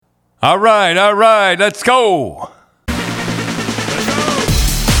All right, let's go.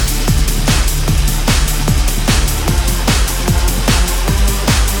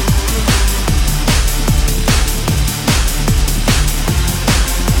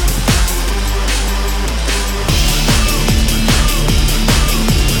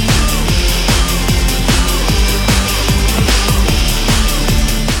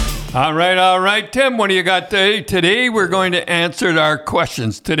 All right, Tim, what do you got today? Today we're going to answer our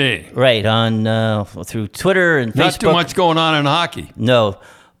questions today. Right, on through Twitter and Facebook. Not too much going on in hockey. No,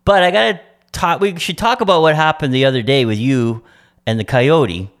 but I got to talk. We should talk about what happened the other day with you and the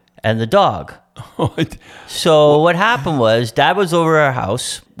Coyote and the dog. So what happened was Dad was over our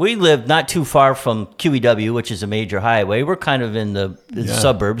house. We lived not too far from QEW, which is a major highway. We're kind of in the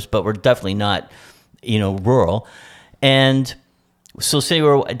suburbs, but we're definitely not, rural. And so say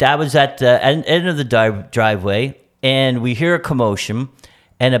Dad was at the end of the driveway, and we hear a commotion,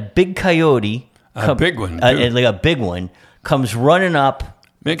 and a big coyote, big one, like a big one, comes running up,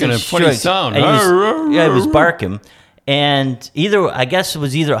 making a funny sound. He was barking, and I guess it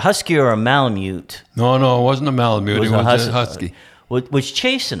was either a husky or a Malamute. No, it wasn't a Malamute. It was a husky. Was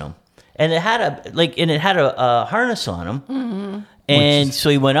chasing him, and it had a harness on him. Mm-hmm. And so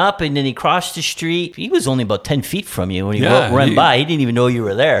he went up, and then he crossed the street. He was only about 10 feet from you when he ran by. He didn't even know you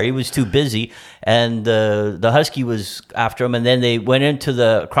were there. He was too busy. And the husky was after him. And then they went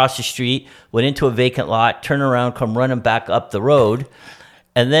across the street, went into a vacant lot, turned around, come running back up the road.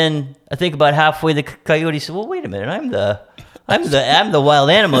 And then I think about halfway, the coyote said, "Well, wait a minute. I'm the wild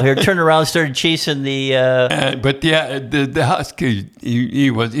animal here." Turned around, and started chasing the. The husky,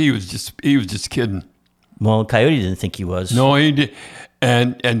 he was just kidding. Well, Coyote didn't think he was. No, he did.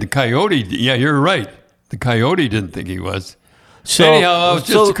 And the Coyote, yeah, you're right. The Coyote didn't think he was. So, anyhow, I was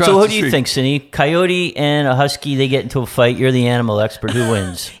just across so who the do you street. think, Cindy? Coyote and a husky, they get into a fight. You're the animal expert. Who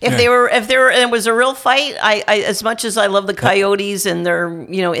wins? If it was a real fight, I as much as I love the coyotes and their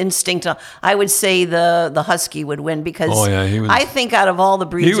instinct, I would say the husky would win because I think out of all the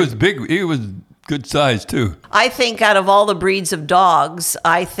breeds, he was big. He was good size too. I think out of all the breeds of dogs,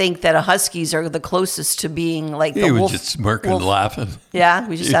 I think that huskies are the closest to being like the wolf. He was just smirking and laughing. Yeah, he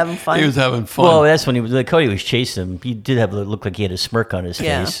was just having fun. He was having fun. Well, that's when the Coyote was chasing him. He did look like he had a smirk on his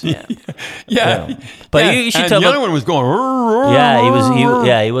face. Yeah. But you should and tell the about, other one was going.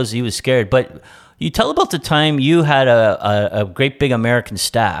 He was scared. But you tell about the time you had a great big American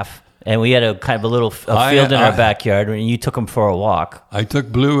staff. And we had a kind of a little field in our backyard, and you took him for a walk. I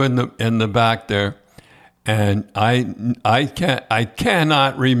took Blue in the back there, and I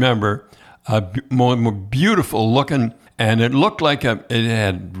cannot remember a more beautiful looking, and it looked like it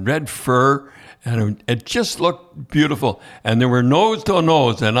had red fur, and it just looked beautiful. And they were nose to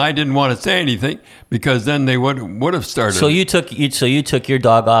nose, and I didn't want to say anything because then they would have started. So you took your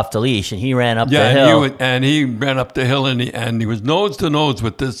dog off the leash, and he ran up the hill. He ran up the hill, and he was nose to nose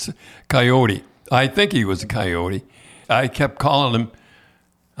with this coyote. I think he was a coyote. I kept calling him.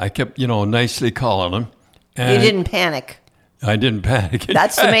 I kept, nicely calling him. And you didn't panic. I didn't panic.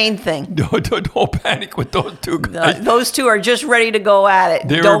 That's the main thing. Don't panic with those two guys. Those two are just ready to go at it.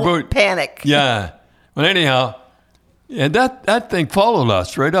 Don't panic. Yeah. Well, anyhow, and that thing followed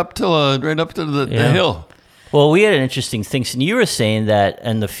us right up to the hill. Well, we had an interesting thing. And you were saying that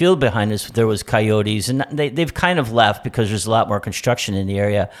in the field behind us, there was coyotes, and they've kind of left because there's a lot more construction in the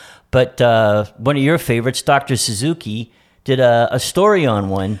area. But one of your favorites, Dr. Suzuki, did a story on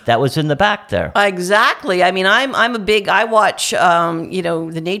one that was in the back there. Exactly. I mean, I watch,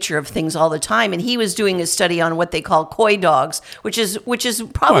 the nature of things all the time, and he was doing a study on what they call coy dogs, which is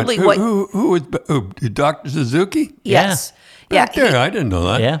probably who was Dr. Suzuki? Yes. Back there, I didn't know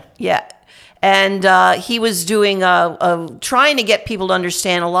that. Yeah. Yeah. And he was doing trying to get people to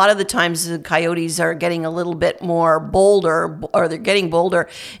understand a lot of the times the coyotes are getting a little bit more bolder, or they're getting bolder,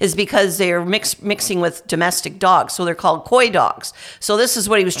 is because they're mixing with domestic dogs. So they're called coy dogs. So this is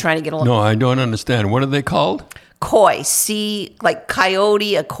what he was trying to get along. No, I don't understand. What are they called? Coy. Like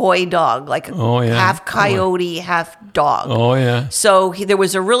coyote, a coy dog. Like half coyote, half dog. Oh, yeah. So there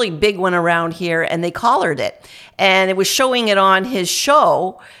was a really big one around here, and they collared it. And it was showing it on his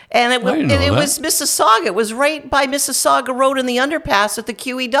show. And it was Mississauga. It was right by Mississauga Road in the underpass at the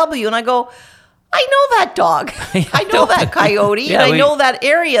QEW. And I go, I know that dog. I know that coyote. And I know that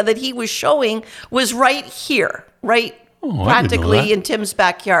area that he was showing was right here, right practically in Tim's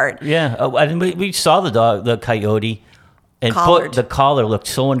backyard. Yeah. We saw the coyote. And the collar looked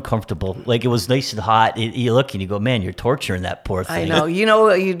so uncomfortable. Like it was nice and hot. You look and you go, man, you're torturing that poor thing. I know.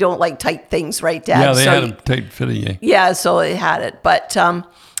 You don't like tight things, right, Dad? Yeah, they had them tight fitting. Yeah, so they had it. But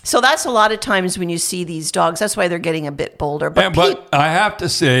So that's a lot of times when you see these dogs. That's why they're getting a bit bolder. But I have to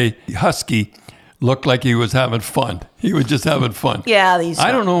say, Husky looked like he was having fun. He was just having fun. Yeah, these.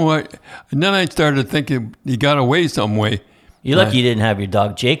 I don't know what. And then I started thinking he got away some way. You're lucky you didn't have your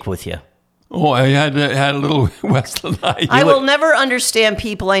dog Jake with you. Oh, I had a little Westland eye. I will never understand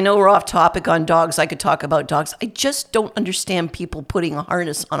people. I know we're off topic on dogs. I could talk about dogs. I just don't understand people putting a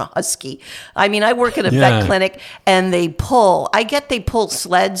harness on a husky. I mean, I work at a vet clinic and they pull. I get they pull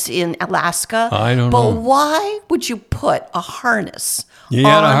sleds in Alaska. I don't know. But why would you put a harness You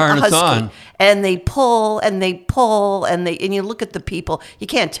on had a harness husky? on. And they pull and they pull and you look at the people. You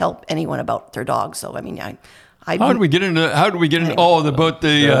can't tell anyone about their dogs. So, I mean, How did we get into? About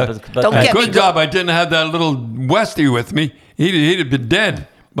the? Don't get me good job. I didn't have that little Westie with me. He'd have been dead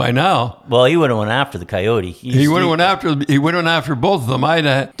by now. Well, he would have went after the Coyote. He would have went after. He would have went after both of them.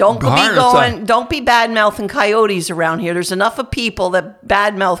 Don't be bad mouthing coyotes around here. There's enough of people that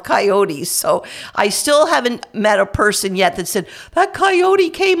bad mouth coyotes. So I still haven't met a person yet that said that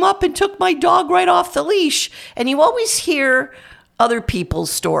coyote came up and took my dog right off the leash. And you always hear other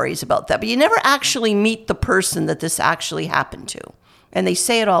people's stories about that, but you never actually meet the person that this actually happened to. And they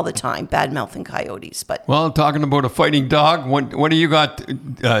say it all the time, bad mouthing coyotes. But talking about a fighting dog, what do you got,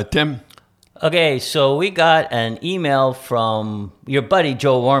 Tim? Okay, so we got an email from your buddy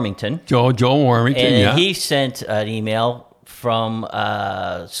Joe Warmington. Joe Warmington, and he sent an email from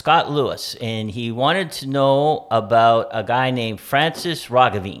Scott Lewis, and he wanted to know about a guy named Francis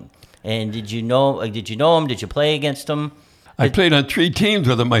Rogavine. And did you know him? Did you play against him? I played on 3 teams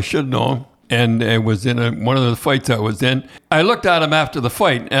with him. I should know him. And it was in one of the fights I was in. I looked at him after the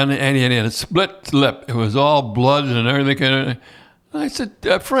fight, and he had a split lip. It was all blood and everything. And I said,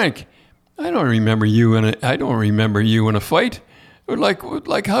 Frank, I don't remember you in a fight.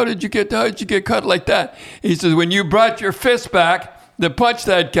 Like, how did you get cut like that? He says, when you brought your fist back to punch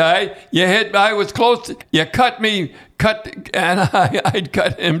that guy, you hit. I was close. You cut me, and I'd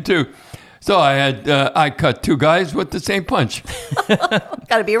cut him too. So I cut 2 guys with the same punch.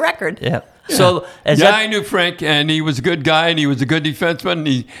 Got to be a record. Yeah. So I knew Frank, and he was a good guy, and he was a good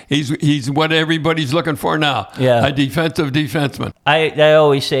defenseman. He's what everybody's looking for now. Yeah. A defensive defenseman. I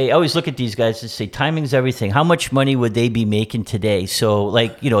always look at these guys and say timing's everything. How much money would they be making today? So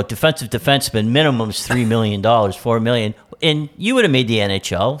defensive defenseman minimum's $3 million, $4 million, and you would have made the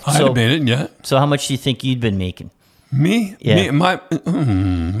NHL. I'd have made it, yeah. So how much do you think you'd been making? Me? Yeah. I'm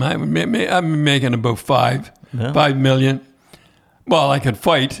making about $5 million. Well, I could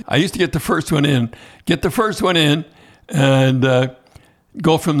fight. I used to get the first one in, and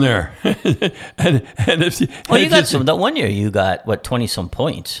go from there. and if you, you got some. That one year you got 20-some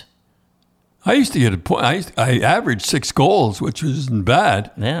points. I used to get a point. I averaged 6 goals, which wasn't bad.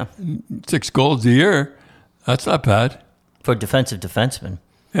 Yeah, 6 goals a year. That's not bad for a defensive defenseman.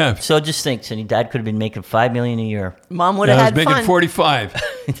 Yeah. So just think, Cindy, Dad could have been making $5 million a year. Mom would have had fun. I was making 45.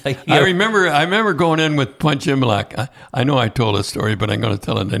 I remember going in with Punch Imlach. I know I told a story, but I'm going to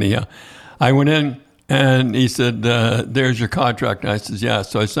tell it anyhow. I went in and he said, "There's your contract." And I said, "Yeah."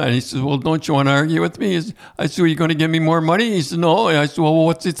 So I signed. He says, "Well, don't you want to argue with me?" I said, "Are you going to give me more money?" He said, "No." And I said, "Well,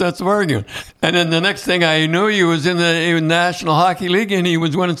 what's the sense of arguing?" And then the next thing I knew, he was in the National Hockey League and he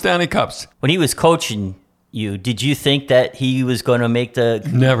was winning Stanley Cups. When he was coaching you, did you think that he was going to make the...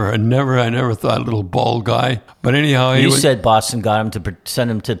 Never. I never thought a little bald guy. But anyhow, you said Boston got him to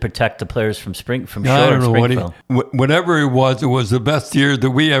send him to protect the players from Shore and Springfield. Whatever it was the best year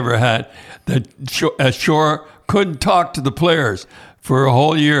that we ever had. That Shore couldn't talk to the players for a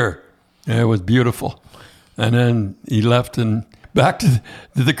whole year. It was beautiful. And then he left and back to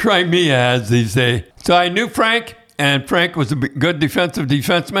the Crimea, as they say. So I knew Frank, and Frank was a good defensive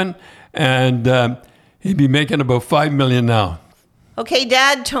defenseman, and he'd be making about $5 million now. Okay,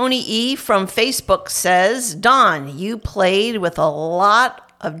 Dad, Tony E. from Facebook says, Don, you played with a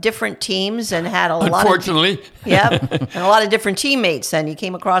lot of different teams and had a lot of... Unfortunately. Yep, and a lot of different teammates, and you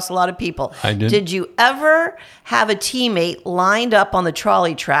came across a lot of people. I did. Did you ever have a teammate lined up on the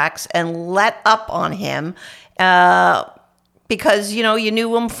trolley tracks and let up on him because, you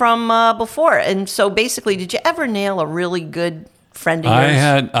knew him from before? And so basically, did you ever nail a really good friend of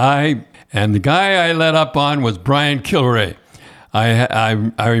yours? And the guy I let up on was Brian Kilray. I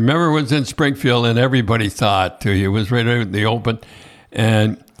remember it was in Springfield, and everybody saw it too. It was right out in the open,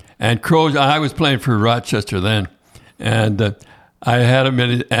 and Crows. I was playing for Rochester then, and I had him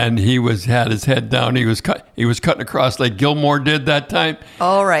in, and he had his head down. He was cutting across like Gilmore did that time.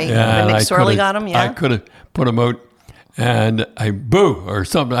 Oh right, yeah, McSorley got him. Yeah, I could have put him out, and I boo or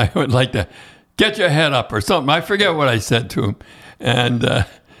something. I would like to get your head up or something. I forget what I said to him, and.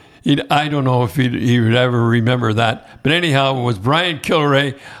 I don't know if he would ever remember that. But anyhow, it was Brian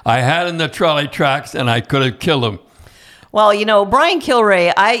Kilray. I had in the trolley tracks, and I could have killed him. Well, Brian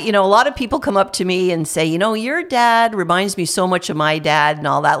Kilray, a lot of people come up to me and say, your dad reminds me so much of my dad and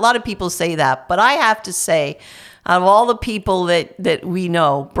all that. A lot of people say that. But I have to say, out of all the people that we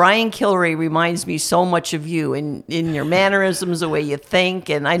know, Brian Kilray reminds me so much of you in your mannerisms, the way you think,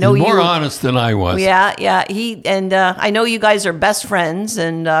 and I know He's more honest than I was. Yeah. I know you guys are best friends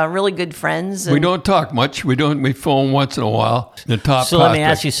and really good friends. And we don't talk much. We phone once in a while. The top. So let me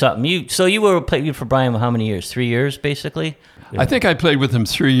ask you something. You were playing for Brian how many years? 3 years, basically. I think I played with him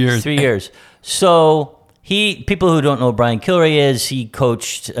 3 years. 3 years. So. People who don't know Brian Kilray is, he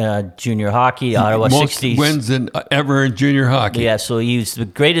coached junior hockey, Ottawa most 60s. wins ever in junior hockey. Yeah, so he's the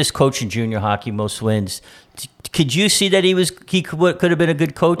greatest coach in junior hockey, most wins. Could you see that he could have been a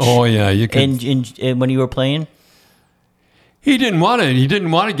good coach? Oh yeah, you could. In when you were playing, he didn't want to. He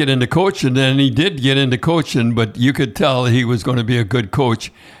didn't want to get into coaching, and he did get into coaching. But you could tell he was going to be a good coach.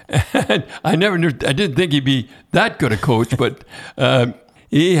 And I didn't think he'd be that good a coach, but.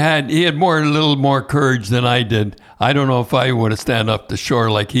 He had a little more courage than I did. I don't know if I would have stand up the shore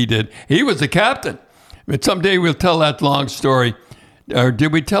like he did. He was the captain. But someday we'll tell that long story. Or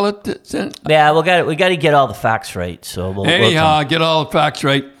did we tell it? Yeah, we got to get all the facts right. So anyhow, get all the facts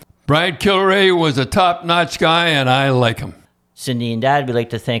right. Brian Kilray was a top-notch guy, and I like him. Cindy and Dad, we'd like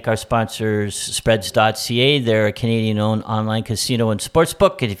to thank our sponsors, Spreads.ca. They're a Canadian-owned online casino and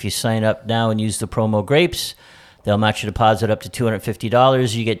sportsbook. And if you sign up now and use the promo GRAPES, they'll match your deposit up to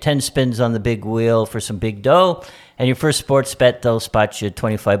 $250. You get 10 spins on the big wheel for some big dough. And your first sports bet, they'll spot you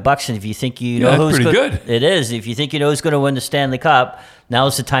 $25. And if you think you know who's good, it is. If you think you know who's going to win the Stanley Cup,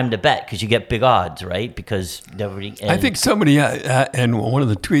 now's the time to bet because you get big odds, right? Because I think somebody and one of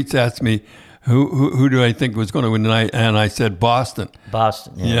the tweets asked me, who do I think was going to win tonight? And I said Boston.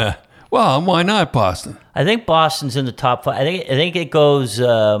 Boston, yeah. Well, why not Boston? I think Boston's in the top 5. I think it goes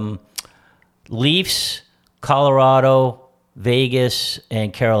Leafs, Colorado, Vegas,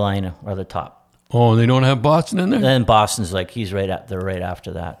 and Carolina are the top. Oh, they don't have Boston in there? Then Boston's they're right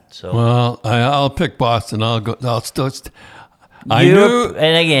after that. So well, I'll pick Boston. I'll still.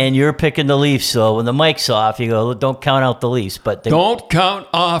 And again, you're picking the Leafs. So when the mic's off, you go, don't count out the Leafs. But don't count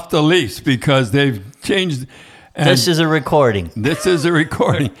off the Leafs because they've changed. This is a recording.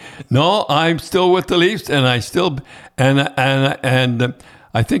 No, I'm still with the Leafs, and I still and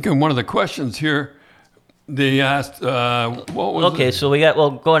I think in one of the questions here. They asked, what was okay, so we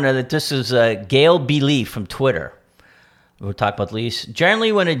got, going to this is Gail B. Lee from Twitter. We'll talk about the Leafs.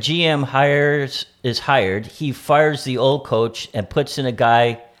 Generally, when a GM is hired, he fires the old coach and puts in a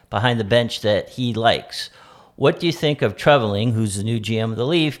guy behind the bench that he likes. What do you think of Trevelling, who's the new GM of the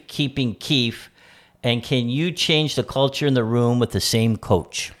Leafs, keeping Keefe? And can you change the culture in the room with the same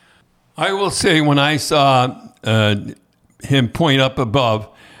coach? I will say when I saw him point up above,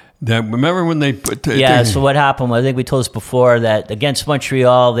 that remember when they put so what happened? I think we told this before that against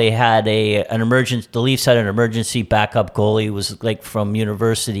Montreal they had an emergency. The Leafs had an emergency backup goalie. It was from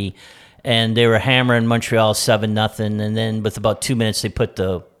university, and they were hammering Montreal 7-0. And then with about 2 minutes, they put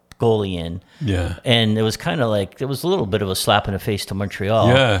the goalie in. Yeah, and it was kind of it was a little bit of a slap in the face to Montreal.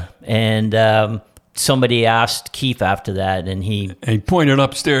 Yeah, and somebody asked Keefe after that, and he pointed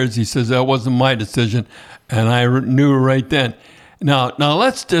upstairs. He says that wasn't my decision, and I knew right then. Now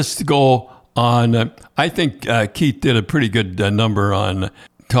let's just go on. I think Keith did a pretty good number on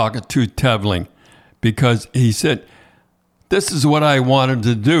talking to Trevelling because he said, this is what I wanted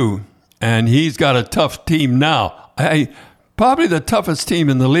to do, and he's got a tough team now. Probably the toughest team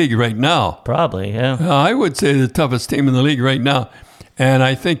in the league right now. Probably, yeah. I would say the toughest team in the league right now. And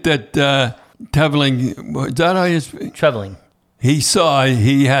I think that Trevelling, is that how you speak? Trevelling. He saw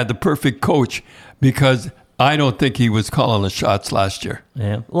he had the perfect coach because I don't think he was calling the shots last year.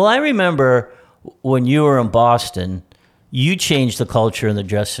 Yeah. Well, I remember when you were in Boston, you changed the culture in the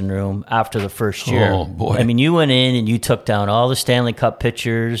dressing room after the first year. Oh, boy. I mean, you went in and you took down all the Stanley Cup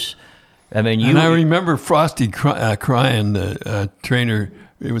pictures. I mean, I remember Frosty crying, the trainer,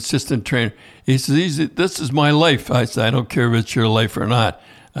 assistant trainer. He says, this is my life. I said, I don't care if it's your life or not.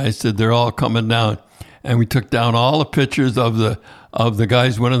 I said, they're all coming down. And we took down all the pictures of the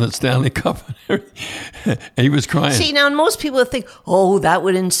guys winning the Stanley Cup. He was crying. See, now most people would think, oh, that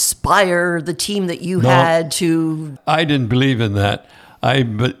would inspire the team that you had to. I didn't believe in that. I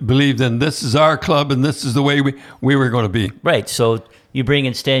believed in this is our club and this is the way we were going to be. Right. So you bring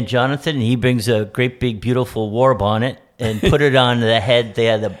in Stan Jonathan and he brings a great big beautiful war bonnet and put it on the head. They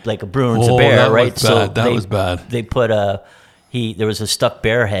had like a Bruins, a bear, that right? Was bad. That was bad. They put there was a stuffed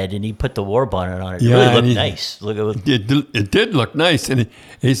bear head, and he put the war bonnet on it. It really looked nice. It did look nice, and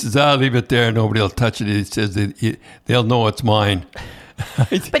he says, "I'll leave it there. Nobody will touch it." He says, "They'll know it's mine."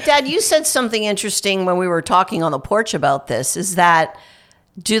 But Dad, you said something interesting when we were talking on the porch about this. Is that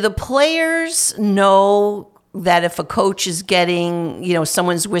do the players know that if a coach is getting,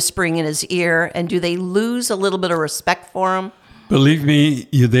 someone's whispering in his ear, and do they lose a little bit of respect for him? Believe me,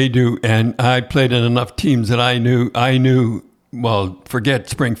 they do. And I played in enough teams that I knew. Well, forget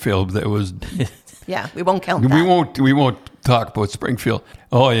Springfield. That was. Yeah, we won't count that. We won't talk about Springfield.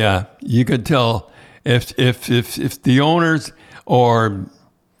 Oh yeah, you could tell if the owners or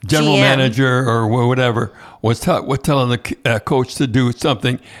general manager or whatever was telling the coach to do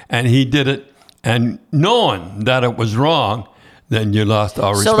something, and he did it, and knowing that it was wrong, then you lost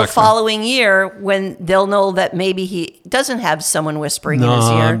all respect. So the following year, when they'll know that maybe he doesn't have someone whispering in his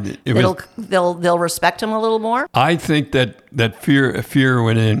ear, they'll respect him a little more. I think that fear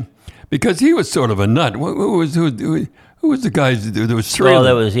went in because he was sort of a nut. Who was the guy? There was three.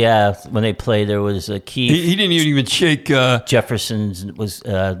 Oh, when they played, there was a Keith. He didn't even shake. Jefferson's was.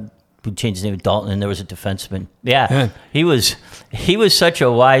 Who changed his name to Dalton, and there was a defenseman. Yeah. He was such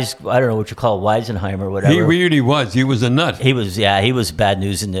a wise, I don't know what you call it, Weisenheimer or whatever. He really was. He was a nut. He was bad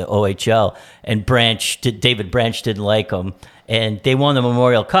news in the OHL. And David Branch didn't like him. And they won the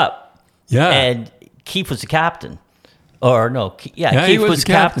Memorial Cup. Yeah. And Keith was the captain. Keith was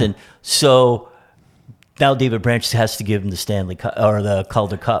captain. So now David Branch has to give him the Stanley Cup or the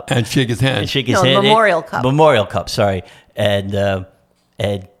Calder Cup. And shake his hand. Memorial Cup. Memorial Cup, sorry. And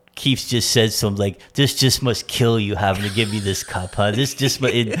Keith just said something like, "This just must kill you having to give me this cup, huh? This just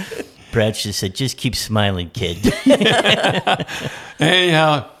Branch just said, "Just keep smiling, kid."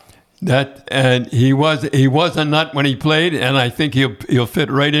 Anyhow, and he was a nut when he played, and I think he'll fit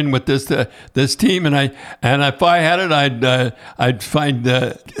right in with this team. And if I had it, I'd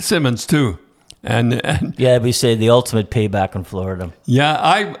find Simmons too. And yeah, we say the ultimate payback in Florida.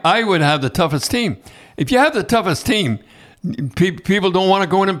 Yeah, I would have the toughest team. If you have the toughest team, people don't want to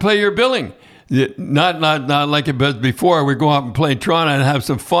go in and play your billing. Not like it was before. We go out and play Toronto and have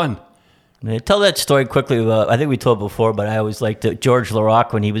some fun. Tell that story quickly. I think we told before, but I always liked George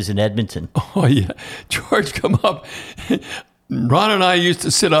Laraque when he was in Edmonton. Oh yeah, George come up. Ron and I used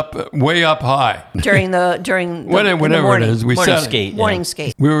to sit up way up high during the whatever morning. it is. Morning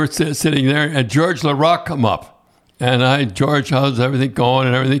skate. We were sitting there, and George Laraque come up, and George, how's everything going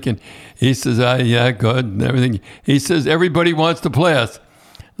and everything? And he says, yeah, good and everything. He says, everybody wants to play us.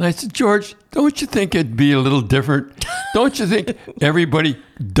 And I said, George, don't you think it'd be a little different? Don't you think everybody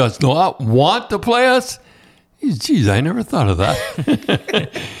does not want to play us? Geez, I never thought of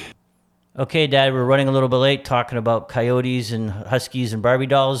that. Okay, Dad, we're running a little bit late talking about Coyotes and Huskies and Barbie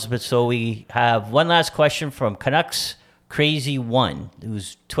dolls, but so we have one last question from Canucks Crazy One,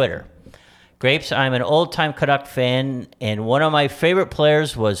 who's Twitter. Grapes, I'm an old-time Canuck fan, and one of my favorite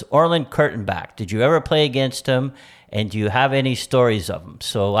players was Orland Kurtenbach. Did you ever play against him, and do you have any stories of him?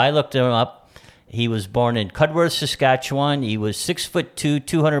 So I looked him up. He was born in Cudworth, Saskatchewan. He was 6'2",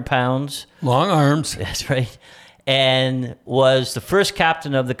 200 pounds. Long arms. That's right. And was the first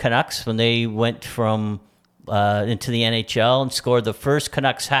captain of the Canucks when they went from into the NHL and scored the first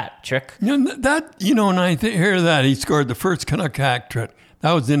Canucks hat trick. And I hear that he scored the first Canuck hat trick.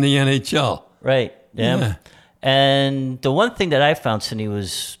 That was in the NHL. Right. Yeah. And the one thing that I found, Cindy,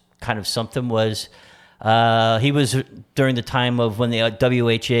 was kind of something was he was during the time of when the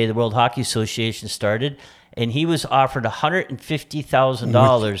WHA, the World Hockey Association, started, and he was offered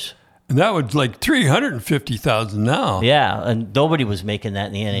 $150,000. And that was like $350,000 now. Yeah, and nobody was making that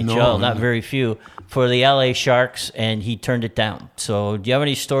in the NHL, not very few, for the LA Sharks, and he turned it down. So do you have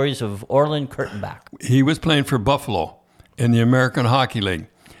any stories of Orland Kurtenbach? He was playing for Buffalo in the American Hockey League,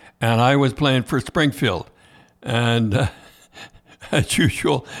 and I was playing for Springfield, and as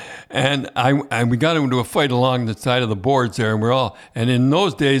usual, and we got into a fight along the side of the boards there, and in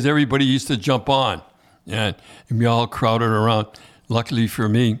those days everybody used to jump on, and we all crowded around. Luckily for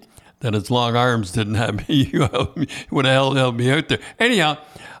me, that his long arms didn't have me. He would have held me out there. Anyhow,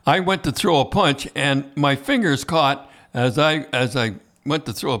 I went to throw a punch, and my fingers caught as I went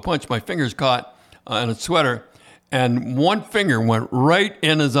to throw a punch. My fingers caught on a sweater, and one finger went right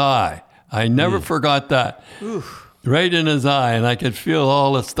in his eye. I never forgot that. Oof. Right in his eye, and I could feel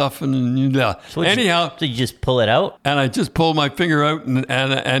all the stuff. And so anyhow, did you just pull it out? And I just pulled my finger out,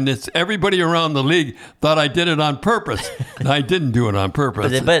 and it's everybody around the league thought I did it on purpose. And I didn't do it on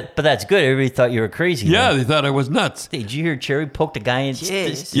purpose. But that's good. Everybody thought you were crazy. Yeah, man. They thought I was nuts. Hey, did you hear Cherry poked a guy in?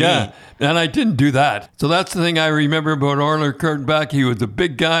 Yeah, and I didn't do that. So that's the thing I remember about Orland Kurtenbach. He was a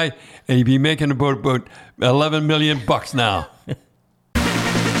big guy, and he'd be making about $11 million now.